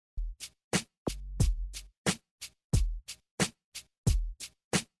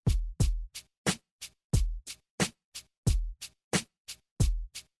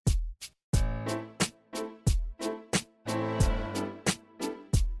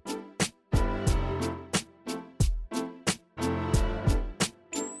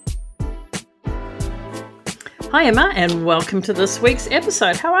Hi Emma, and welcome to this week's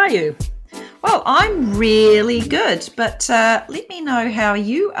episode. How are you? Well, I'm really good, but let me know how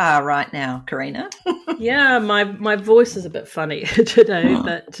you are right now, Karina. Yeah, my voice is a bit funny today,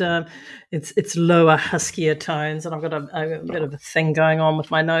 but it's lower, huskier tones, and I've got a bit of a thing going on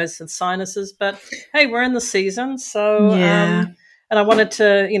with my nose and sinuses. But hey, we're in the season, so Yeah. and I wanted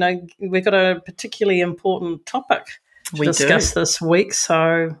to, we've got a particularly important topic to discuss this week.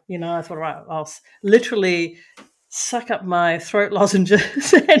 So, I thought, right, I'll literally suck up my throat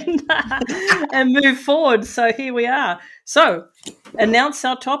lozenges and move forward. So here we are. So announce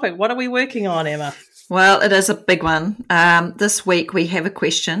our topic. What are we working on, Emma? Well, it is a big one. This week we have a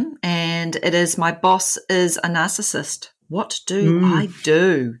question, and it is, my boss is a narcissist. What do I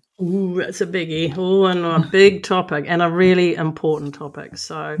do? Ooh, that's a biggie. Oh, and a big topic and a really important topic.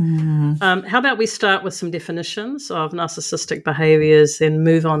 So how about we start with some definitions of narcissistic behaviors, then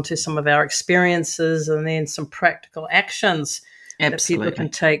move on to some of our experiences, and then some practical actions that people can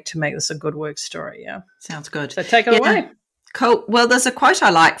take to make this a good work story. Yeah. Sounds good. So take it away. Cool. Well, there's a quote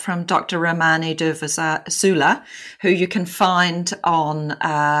I like from Dr. Ramani Durvasula, who you can find on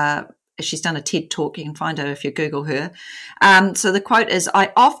she's done a TED Talk. You can find her if you Google her. So the quote is,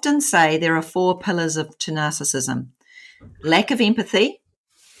 I often say there are 4 pillars to narcissism: lack of empathy,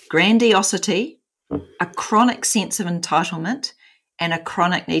 grandiosity, a chronic sense of entitlement, and a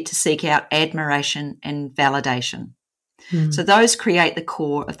chronic need to seek out admiration and validation. So those create the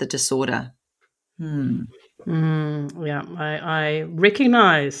core of the disorder. Yeah, I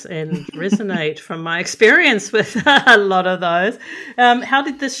recognize and resonate from my experience with a lot of those. How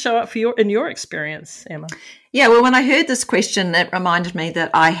did this show up in your experience, Emma? Yeah, well, when I heard this question, it reminded me that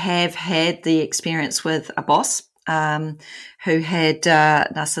I have had the experience with a boss who had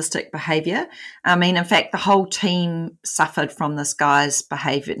narcissistic behavior. I mean, in fact, the whole team suffered from this guy's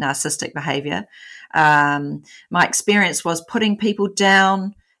narcissistic behavior. My experience was putting people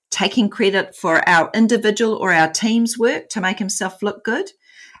down, taking credit for our individual or our team's work to make himself look good,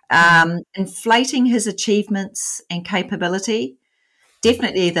 inflating his achievements and capability,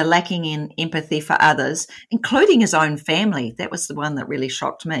 definitely the lacking in empathy for others, including his own family. That was the one that really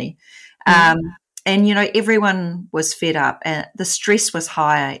shocked me. And, everyone was fed up, and the stress was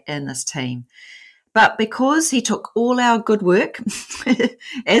high in this team. But because he took all our good work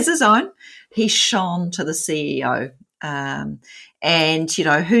as his own, he shone to the CEO. And,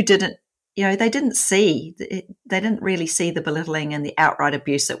 who didn't, they didn't really see the belittling and the outright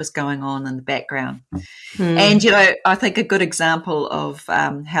abuse that was going on in the background. And, I think a good example of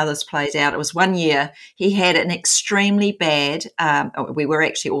how this plays out, it was one year he had an extremely bad, we were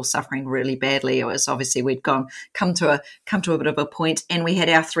actually all suffering really badly. It was obviously we'd come to a bit of a point, and we had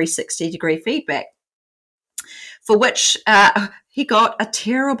our 360-degree feedback, for which he got a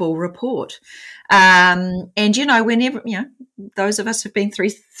terrible report. And, whenever, those of us who've been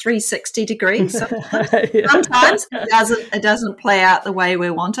 360 degrees, sometimes it doesn't play out the way we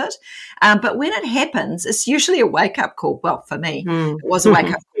want it. But when it happens, it's usually a wake-up call. Well, for me, it was a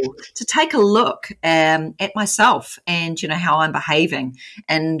wake-up call to take a look at myself and, how I'm behaving,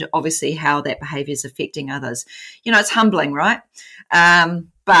 and obviously how that behavior is affecting others. It's humbling, right?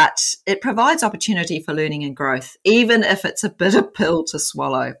 But it provides opportunity for learning and growth, even if it's a bitter pill to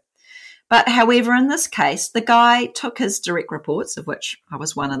swallow. But however, in this case, the guy took his direct reports, of which I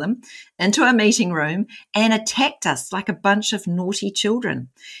was one of them, into a meeting room and attacked us like a bunch of naughty children.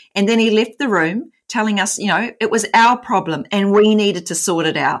 And then he left the room telling us, it was our problem and we needed to sort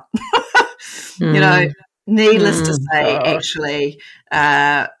it out. Needless to say, actually,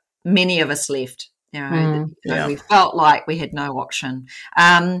 many of us left. We felt like we had no option.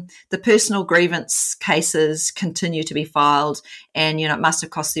 The personal grievance cases continue to be filed, and it must have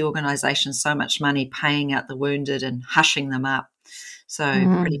cost the organisation so much money paying out the wounded and hushing them up. So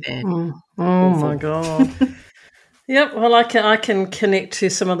pretty bad. Oh my God. Yep. Well, I can connect to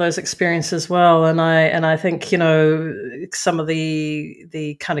some of those experiences as well, and I think some of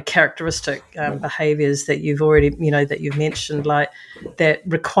the kind of characteristic behaviours that you've already that you've mentioned, like that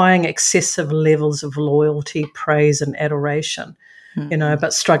requiring excessive levels of loyalty, praise, and adoration,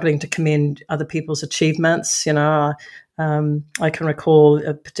 but struggling to commend other people's achievements. I can recall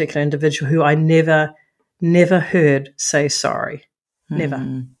a particular individual who I never heard say sorry,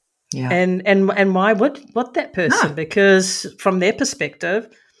 never. Yeah. And why would that person? No. Because from their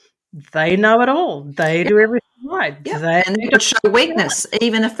perspective, they know it all. They do everything right. Yeah. And they would show weakness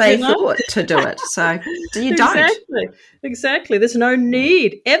even if they thought to do it. So you don't. Exactly. There's no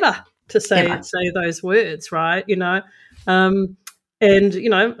need ever to say those words, right? And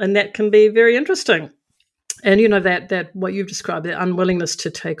that can be very interesting. And that what you've described, the unwillingness to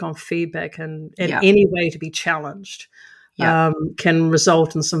take on feedback and in any way to be challenged, can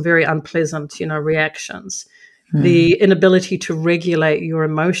result in some very unpleasant, reactions. The inability to regulate your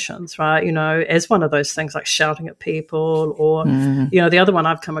emotions, right? As one of those things like shouting at people, or, the other one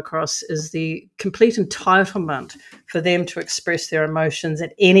I've come across is the complete entitlement for them to express their emotions in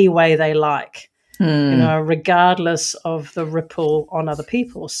any way they like, regardless of the ripple on other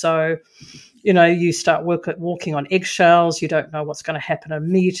people. So, you start walking on eggshells. You don't know what's going to happen in a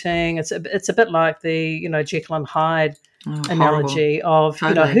meeting. It's a bit like the, Jekyll and Hyde analogy of,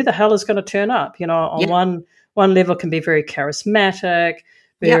 Totally. who the hell is going to turn up? On one level can be very charismatic,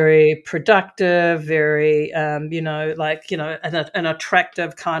 very productive, very, an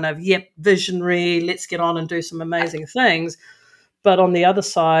attractive kind of, visionary, let's get on and do some amazing things. But on the other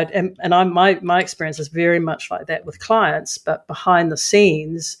side, and my experience is very much like that with clients, but behind the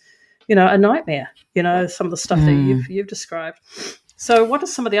scenes, a nightmare, some of the stuff that you've described. So what are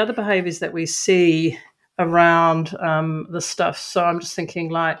some of the other behaviors that we see around the stuff? So I'm just thinking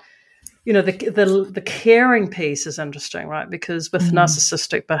the caring piece is interesting, right? Because with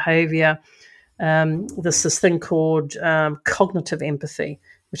narcissistic behavior, there's this thing called cognitive empathy,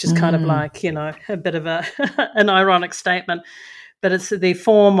 which is kind of like, a bit of an ironic statement, but it's the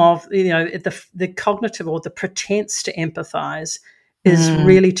form of, the cognitive or the pretense to empathize is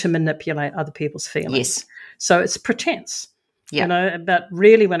really to manipulate other people's feelings. Yes. So it's pretense, but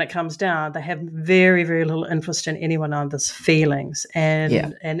really when it comes down, they have very, very little interest in anyone else's feelings. And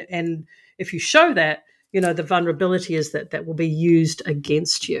if you show that, the vulnerability is that will be used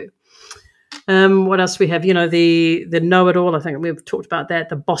against you. What else we have? The know-it-all. I think we've talked about that.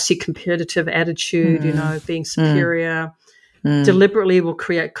 The bossy, competitive attitude. Being superior, deliberately will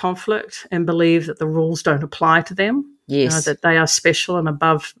create conflict and believe that the rules don't apply to them. Yes, that they are special and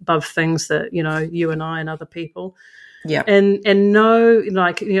above things that you and I and other people. Yeah, and no,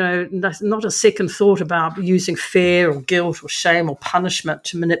 not a second thought about using fear or guilt or shame or punishment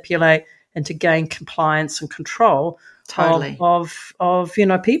to manipulate and to gain compliance and control. Totally. of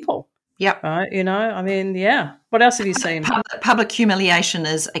people. Yeah. Right. What else have you seen? Public humiliation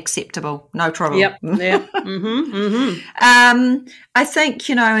is acceptable. No trouble. Yep. Yeah. I think,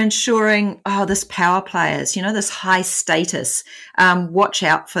 ensuring, this power players, this high status, watch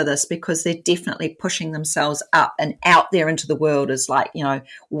out for this because they're definitely pushing themselves up and out there into the world is like,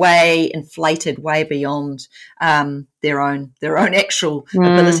 way inflated, way beyond their own actual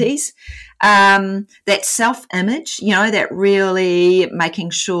abilities. That self-image, that really making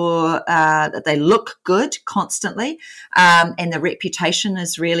sure that they look good constantly, and the reputation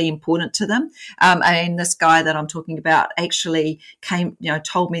is really important to them. And this guy that I'm talking about actually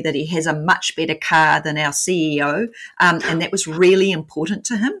told me that he has a much better car than our CEO, and that was really important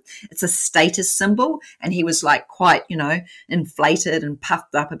to him. It's a status symbol, and he was like quite, inflated and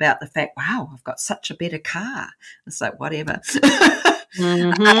puffed up about the fact, wow, I've got such a better car. It's like, whatever.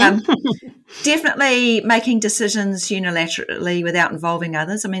 Definitely making decisions unilaterally without involving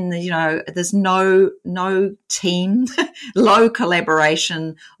others. I mean, there's no team, low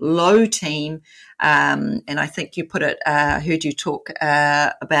collaboration, low team. And I think you put it, heard you talk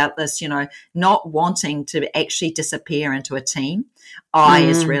about this, not wanting to actually disappear into a team.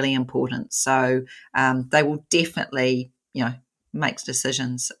 Is really important. So they will definitely, make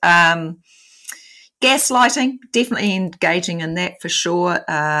decisions. Gaslighting, definitely engaging in that for sure.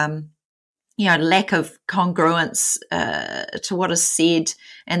 Lack of congruence to what is said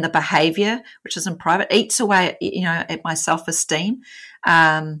and the behaviour, which is in private, eats away, at my self-esteem.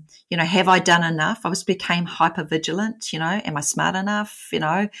 Have I done enough? I became hyper-vigilant, am I smart enough?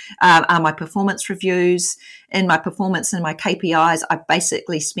 Are my performance reviews and my performance and my KPIs, I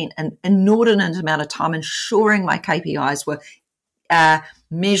basically spent an inordinate amount of time ensuring my KPIs were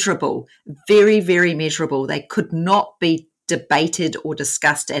measurable, very, very measurable. They could not be debated or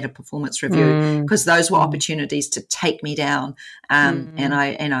discussed at a performance review because those were opportunities to take me down. And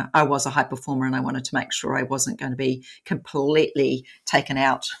I was a high performer, and I wanted to make sure I wasn't going to be completely taken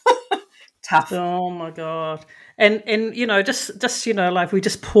out. Tough. Oh my God. And just like we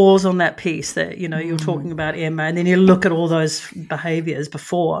just pause on that piece that you're talking about, Emma, and then you look at all those behaviors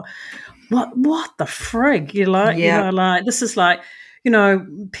before. What the frig? This is like,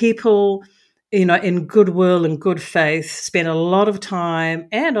 people, in goodwill and good faith spend a lot of time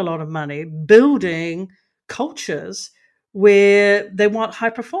and a lot of money building cultures where they want high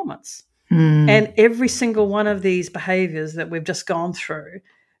performance. And every single one of these behaviors that we've just gone through,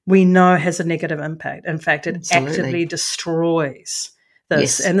 we know has a negative impact. In fact, it actively destroys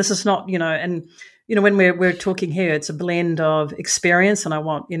this. Yes. And this is not, when we're talking here, it's a blend of experience, and I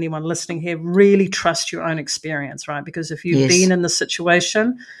want anyone listening here really trust your own experience, right? Because if you've been in the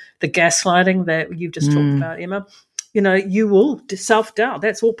situation, the gaslighting that you've just talked about, Emma, you will self-doubt.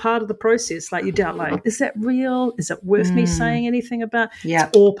 That's all part of the process. Like, you doubt, like, is that real? Is it worth me saying anything about? Yeah.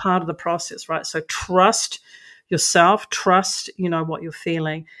 It's all part of the process, right? So trust yourself, trust, what you're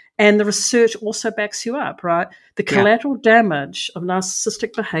feeling. And the research also backs you up, right? The collateral damage of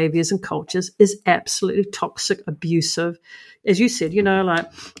narcissistic behaviors and cultures is absolutely toxic, abusive. As you said, like,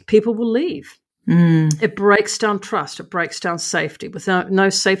 people will leave. It breaks down trust. It breaks down safety. Without no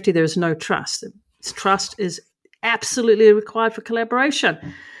safety, there is no trust. Trust is absolutely required for collaboration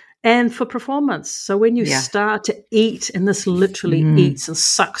and for performance. So when you start to eat, and this literally eats and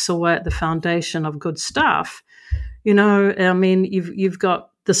sucks away at the foundation of good stuff, you've got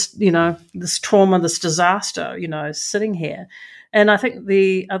this, this trauma, this disaster, sitting here. And I think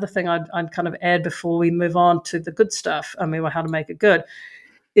the other thing I'd kind of add before we move on to the good stuff, how to make it good,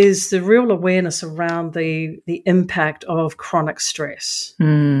 is the real awareness around the impact of chronic stress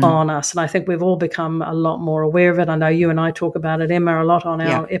on us. And I think we've all become a lot more aware of it. I know you and I talk about it, Emma, a lot on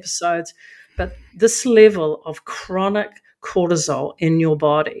our episodes. But this level of chronic cortisol in your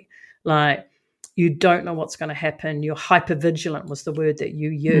body, like, you don't know what's going to happen. You're hypervigilant was the word that you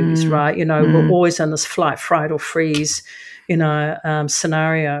used, right? We're always in this flight, fright, or freeze,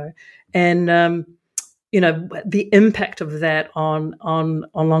 scenario. And, the impact of that on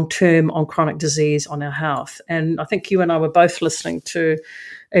long term, on chronic disease, on our health. And I think you and I were both listening to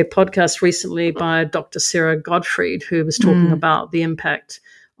a podcast recently by Dr. Sarah Gottfried, who was talking about the impact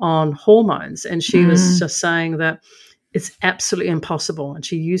on hormones. And she was just saying that it's absolutely impossible, and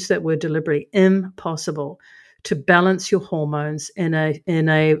she used that word deliberately, impossible, to balance your hormones in an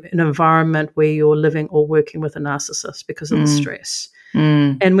environment where you're living or working with a narcissist because of the stress.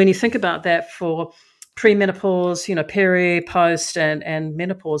 And when you think about that for premenopause, peri, post, and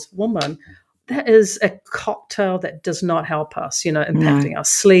menopause woman, that is a cocktail that does not help us, impacting our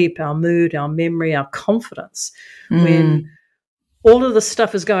sleep, our mood, our memory, our confidence. When all of this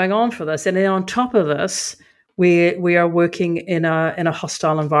stuff is going on for this, and then on top of this, we are working in a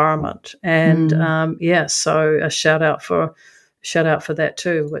hostile environment. And so a shout out for that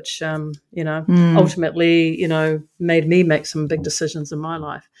too, which ultimately made me make some big decisions in my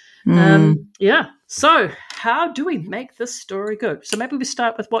life. So how do we make this story good? So maybe we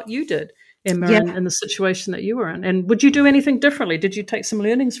start with what you did, Emma, in the situation that you were in. And would you do anything differently? Did you take some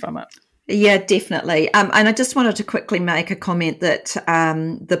learnings from it? Yeah, definitely. And I just wanted to quickly make a comment that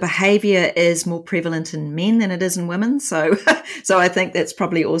the behaviour is more prevalent in men than it is in women. So I think that's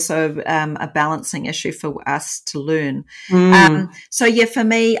probably also a balancing issue for us to learn. For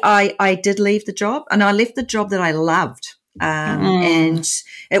me, I did leave the job, and I left the job that I loved. And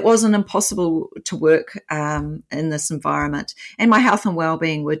it wasn't impossible to work in this environment, and my health and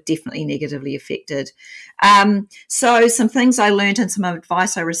well-being were definitely negatively affected. So some things I learned and some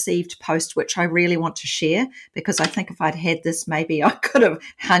advice I received post, which I really want to share, because I think if I'd had this, maybe I could have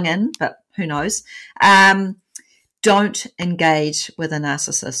hung in, but who knows. Don't engage with a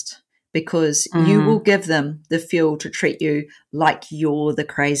narcissist, because you will give them the fuel to treat you like you're the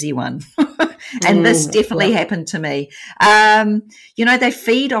crazy one. And this definitely happened to me. They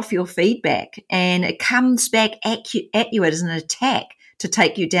feed off your feedback, and it comes back at you as an attack to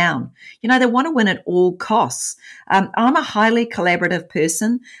take you down. They want to win at all costs. I'm a highly collaborative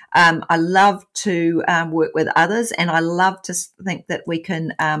person. I love to work with others, and I love to think that we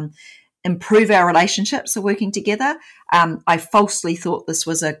can improve our relationships of working together. I falsely thought this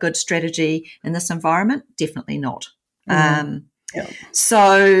was a good strategy in this environment. Definitely not.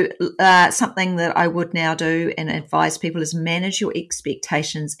 So something that I would now do and advise people is manage your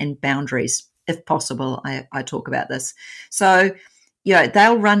expectations and boundaries. If possible, I talk about this. So,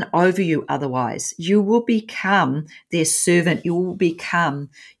 they'll run over you otherwise. You will become their servant. You will become,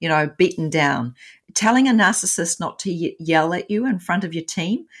 beaten down. Telling a narcissist not to yell at you in front of your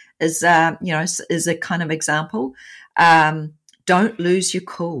team is a kind of example. Don't lose your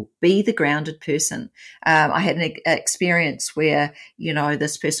cool. Be the grounded person. I had an experience where,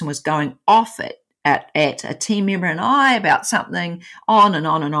 this person was going off at a team member and I about something, on and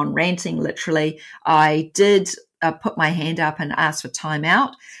on and on, ranting literally. I did put my hand up and ask for time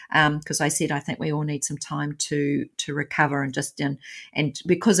out because I said I think we all need some time to recover and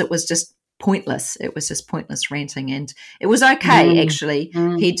because it was just pointless. It was just pointless ranting, and it was okay. Actually,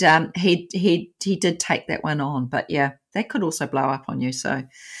 he did take that one on, but yeah, that could also blow up on you. So,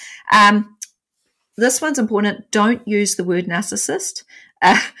 this one's important. Don't use the word narcissist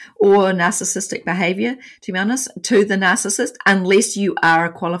or narcissistic behavior, to be honest, to the narcissist, unless you are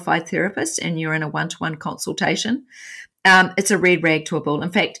a qualified therapist and you're in a one-to-one consultation. It's a red rag to a bull.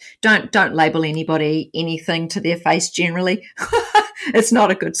 In fact, don't label anybody anything to their face generally. It's not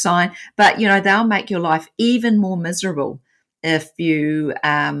a good sign. But, they'll make your life even more miserable if you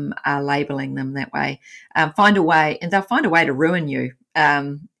are labeling them that way. Find a way, and they'll find a way to ruin you.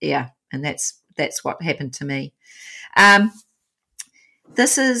 And that's what happened to me.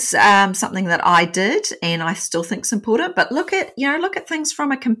 This is something that I did, and I still think is important. But look at things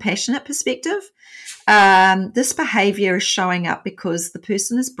from a compassionate perspective. This behavior is showing up because the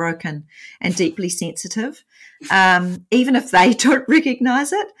person is broken and deeply sensitive. Even if they don't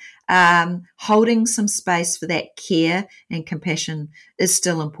recognize it, holding some space for that care and compassion is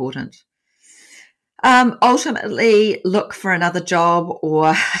still important. Ultimately, look for another job,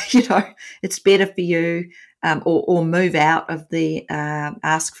 or, it's better for you, or move out of the,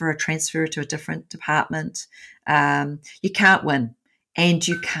 ask for a transfer to a different department. You can't win and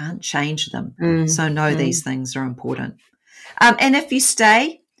you can't change them. So know these things are important. And if you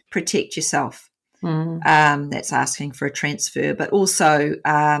stay, protect yourself. That's asking for a transfer, but also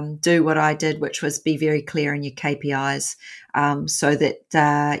do what I did, which was be very clear in your KPIs, so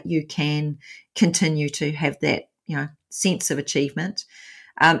that you can continue to have that sense of achievement,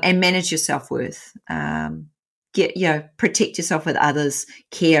 and manage your self-worth. Protect yourself with others,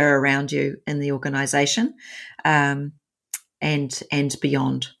 care around you in the organisation, and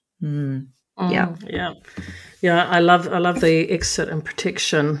beyond. Yeah, I love the exit and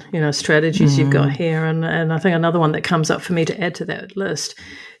protection, strategies you've got here, and I think another one that comes up for me to add to that list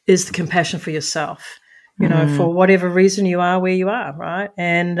is the compassion for yourself. For whatever reason you are where you are, right?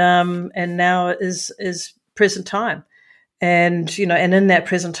 And now is present time, and and in that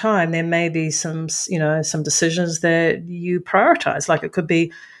present time there may be some decisions that you prioritize. Like it could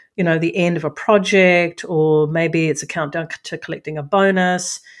be the end of a project, or maybe it's a countdown to collecting a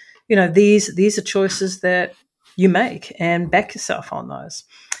bonus. These are choices that you make, and back yourself on those.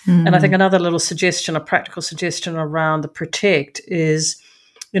 And I think another little suggestion, a practical suggestion around the protect is,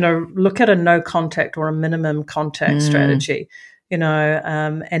 look at a no contact or a minimum contact strategy,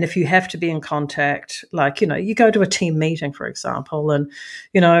 and if you have to be in contact, like, you go to a team meeting, for example, and,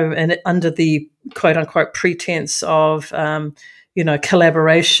 and under the quote unquote pretense of,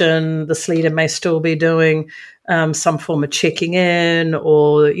 collaboration, this leader may still be doing some form of checking in,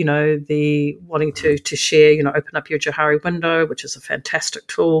 or, the wanting to share, open up your Johari window, which is a fantastic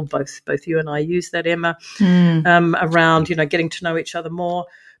tool. Both you and I use that, Emma, around, getting to know each other more,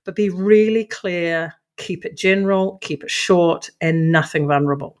 but be really clear, keep it general, keep it short, and nothing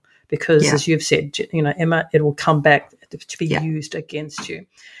vulnerable, because as you've said, Emma, it will come back to be used against you.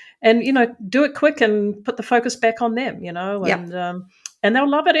 And, do it quick and put the focus back on them, and they'll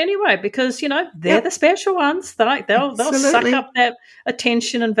love it anyway, because, they're the special ones. They'll suck up that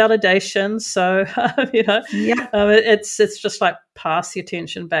attention and validation. So, it's just like pass the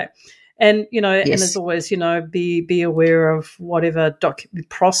attention back. And, and as always, be aware of whatever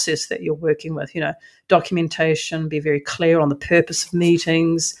process that you're working with, documentation, be very clear on the purpose of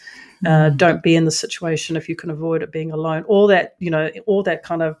meetings. Don't be in the situation if you can avoid it, being alone, all that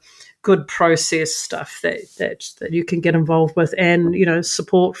kind of good process stuff that you can get involved with, and,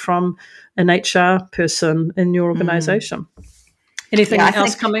 support from an HR person in your organization. Anything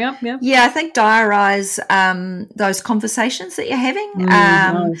else coming up? Yeah, I think diarise those conversations that you're having.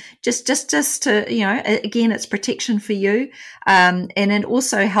 Nice. Just to, again, it's protection for you. And it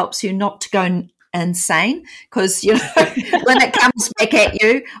also helps you not to go insane, because when it comes back at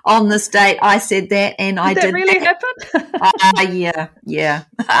you on this date, I said that, and I did. Did that really happen? Yeah.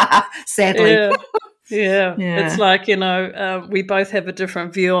 Sadly. Yeah. It's like, we both have a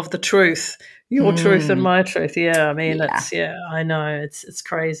different view of the truth. Your truth and my truth. Yeah, I mean, I know, it's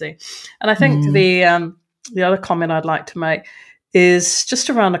crazy. And I think the other comment I'd like to make is just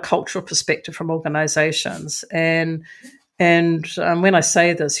around a cultural perspective from organisations. And when I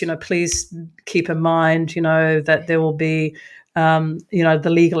say this, please keep in mind, that there will be, the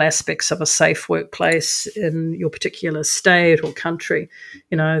legal aspects of a safe workplace in your particular state or country,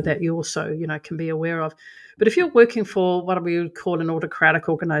 that you also, can be aware of. But if you're working for what we would call an autocratic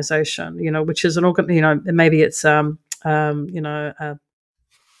organisation, which is maybe it's, a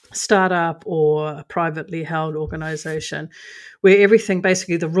startup or a privately held organisation, where everything,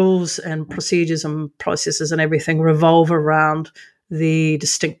 basically the rules and procedures and processes and everything revolve around the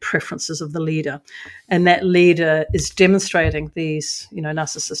distinct preferences of the leader, and that leader is demonstrating these,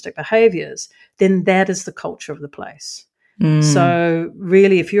 narcissistic behaviours, then that is the culture of the place. So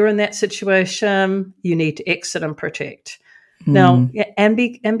really, if you're in that situation, you need to exit and protect. Now, and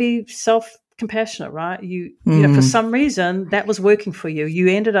be self-compassionate, right? You know, for some reason that was working for you. You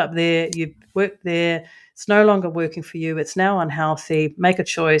ended up there, you worked there. It's no longer working for you. It's now unhealthy. Make a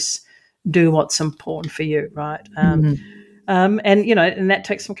choice. Do what's important for you, right? And you know, and that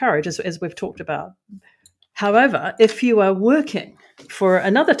takes some courage, as we've talked about. However, if you are working for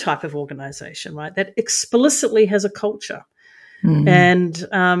another type of organization, right, that explicitly has a culture and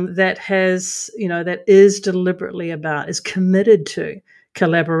that has, you know, that is deliberately is committed to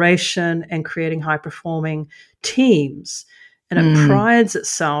collaboration and creating high-performing teams, and it prides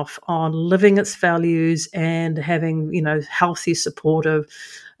itself on living its values and having, you know, healthy, supportive,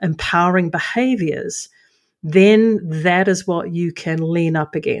 empowering behaviors, then that is what you can lean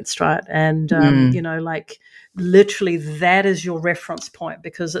up against, right? And, you know, like literally that is your reference point,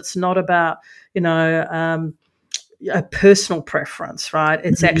 because it's not about, you know, a personal preference, right?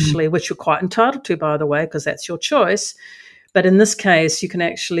 It's actually, which you're quite entitled to, by the way, because that's your choice. But in this case, you can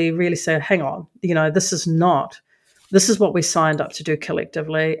actually really say, hang on, you know, this is what we signed up to do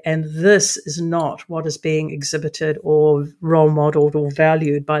collectively, and this is not what is being exhibited or role modeled or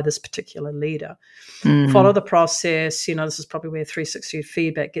valued by this particular leader. Follow the process. You know, this is probably where 360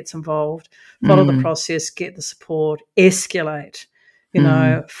 feedback gets involved. Follow the process, get the support, escalate. You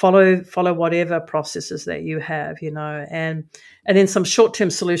know, follow whatever processes that you have, you know, and then some short-term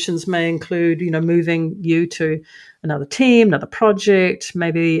solutions may include, you know, moving you to another team, another project,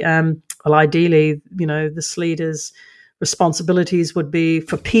 maybe, well, ideally, you know, this leader's responsibilities would be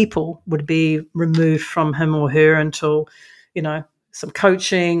removed from him or her until, you know, some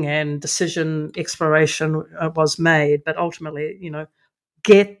coaching and decision exploration was made, but ultimately, you know,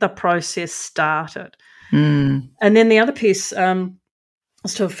 get the process started. And then the other piece,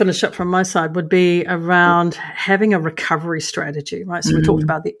 to finish up from my side, would be around having a recovery strategy, right? So we talked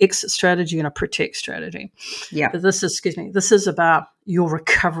about the exit strategy and a protect strategy. Yeah. But this is about your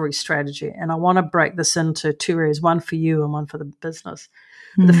recovery strategy. And I want to break this into two areas, one for you and one for the business.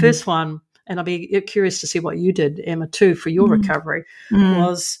 The first one, and I'll be curious to see what you did, Emma, too, for your recovery,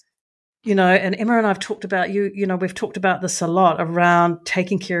 was, you know, and Emma and I have talked about, you know, we've talked about this a lot around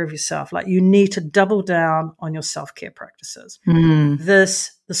taking care of yourself. Like, you need to double down on your self-care practices. The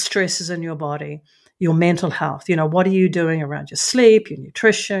stresses in your body, your mental health, you know, what are you doing around your sleep, your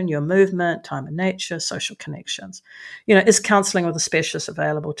nutrition, your movement, time in nature, social connections? You know, is counseling with a specialist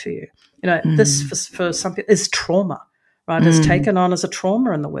available to you? You know, this for some people is trauma, right? It's taken on as a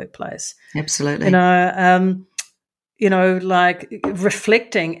trauma in the workplace. Absolutely. You know, like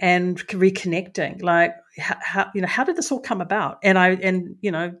reflecting and reconnecting, like how did this all come about? And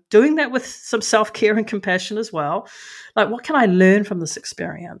you know, doing that with some self-care and compassion as well. Like, what can I learn from this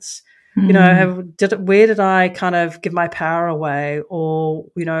experience? You know, where did I kind of give my power away? Or,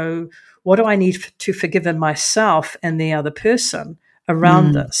 you know, what do I need to forgive in myself and the other person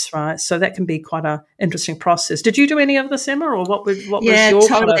around this, right? So that can be quite an interesting process. Did you do any of this, Emma, or what was your totally.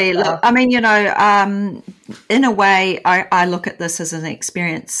 kind of, Look, I mean, you know, in a way, I look at this as an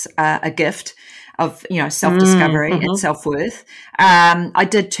experience, a gift of, you know, self-discovery and self-worth. I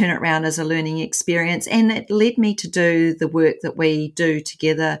did turn it around as a learning experience, and it led me to do the work that we do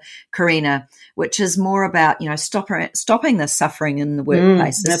together, Karina, which is more about, you know, stopping the suffering in the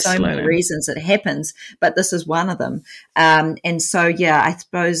workplace. There's so many reasons it happens, but this is one of them. And so, yeah, I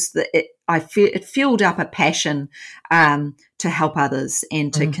suppose that it fueled up a passion to help others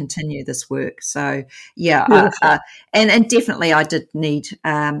and to continue this work. So, yeah, and definitely I did need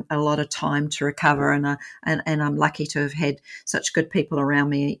a lot of time to recover, and I'm lucky to have had such good people around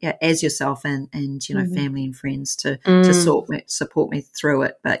me, as yourself, and you know, family and friends to support me through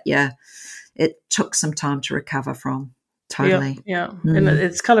it. But yeah, it took some time to recover from. Totally. Yeah. And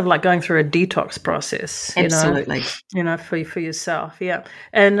it's kind of like going through a detox process. Absolutely. You know, for yourself. Yeah.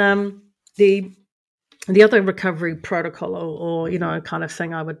 And the other recovery protocol or, you know, kind of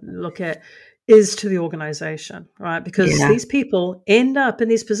thing I would look at is to the organization, right? Because these people end up in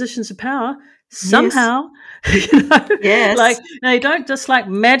these positions of power somehow. You know? Like, they don't just like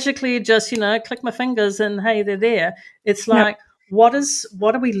magically just, you know, click my fingers and hey, they're there. It's like, what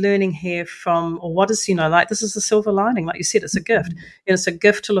are we learning here from, or what is, you know, like, this is the silver lining. Like you said, it's a gift. It's a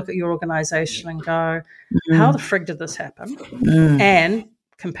gift to look at your organization and go, how the frig did this happen? And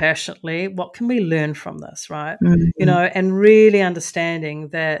compassionately, what can we learn from this, right? You know, and really understanding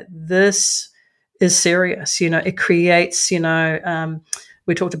that this is serious. You know, it creates, you know,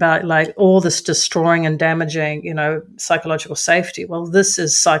 we talked about like all this destroying and damaging, you know, psychological safety. Well, this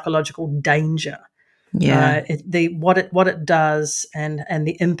is psychological danger. Yeah, what it does and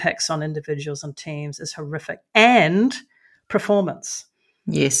the impacts on individuals and teams is horrific. And performance.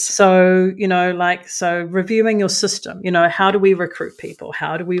 Yes. So, so reviewing your system, how do we recruit people?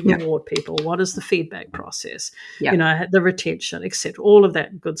 How do we reward people? What is the feedback process? The retention, etc., all of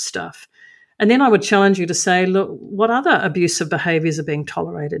that good stuff. And then I would challenge you to say, look, what other abusive behaviors are being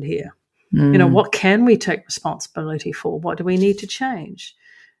tolerated here? What can we take responsibility for? What do we need to change?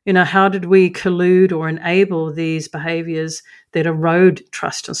 How did we collude or enable these behaviors that erode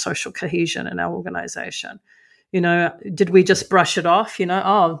trust and social cohesion in our organization? Did we just brush it off?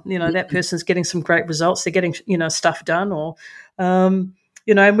 That person's getting some great results. They're getting, stuff done, or, and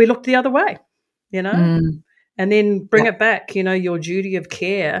we look the other way, and then bring it back, your duty of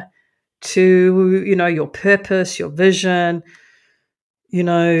care to, your purpose, your vision,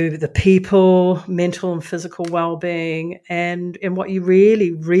 the people, mental and physical well-being, and what you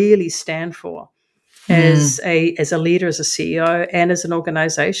really, really stand for as a leader, as a CEO, and as an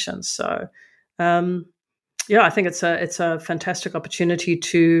organization. So, I think it's a fantastic opportunity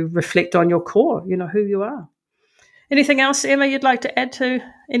to reflect on your core, who you are. Anything else, Emma, you'd like to add to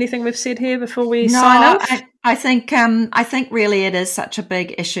anything we've said here before we sign off? I think really it is such a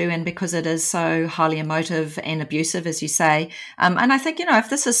big issue, and because it is so highly emotive and abusive, as you say. And I think, if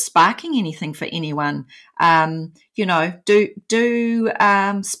this is sparking anything for anyone, do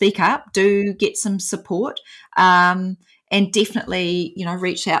speak up, do get some support, and definitely,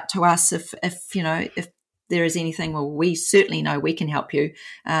 reach out to us if there is anything. Well, we certainly know we can help you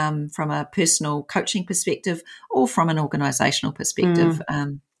from a personal coaching perspective or from an organisational perspective.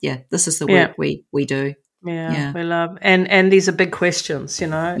 This is the work we do. Yeah, we love, and these are big questions,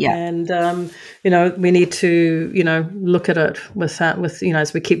 and we need to, look at it with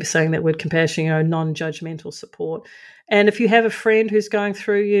as we keep saying that word compassion, non-judgmental support. And if you have a friend who's going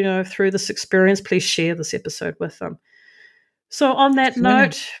through, through this experience, please share this episode with them. So on that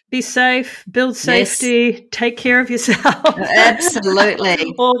note, be safe, build safety, take care of yourself.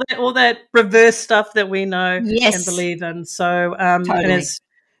 Absolutely. all that reverse stuff that we know and believe in. So, totally. And as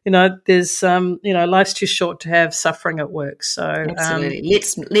there's, life's too short to have suffering at work. So absolutely.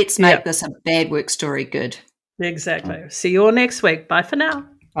 Let's make this a bad work story good. Exactly. See you all next week. Bye for now.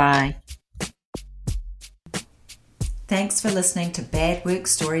 Bye. Thanks for listening to Bad Work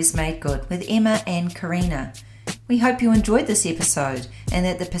Stories Made Good with Emma and Karina. We hope you enjoyed this episode and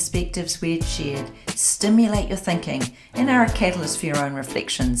that the perspectives we've shared stimulate your thinking and are a catalyst for your own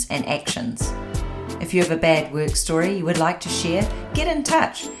reflections and actions. If you have a bad work story you would like to share, get in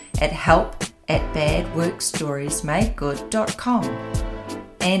touch at help@badworkstoriesmadegood.com.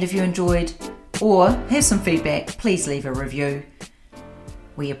 And if you enjoyed or have some feedback, please leave a review.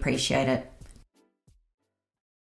 We appreciate it.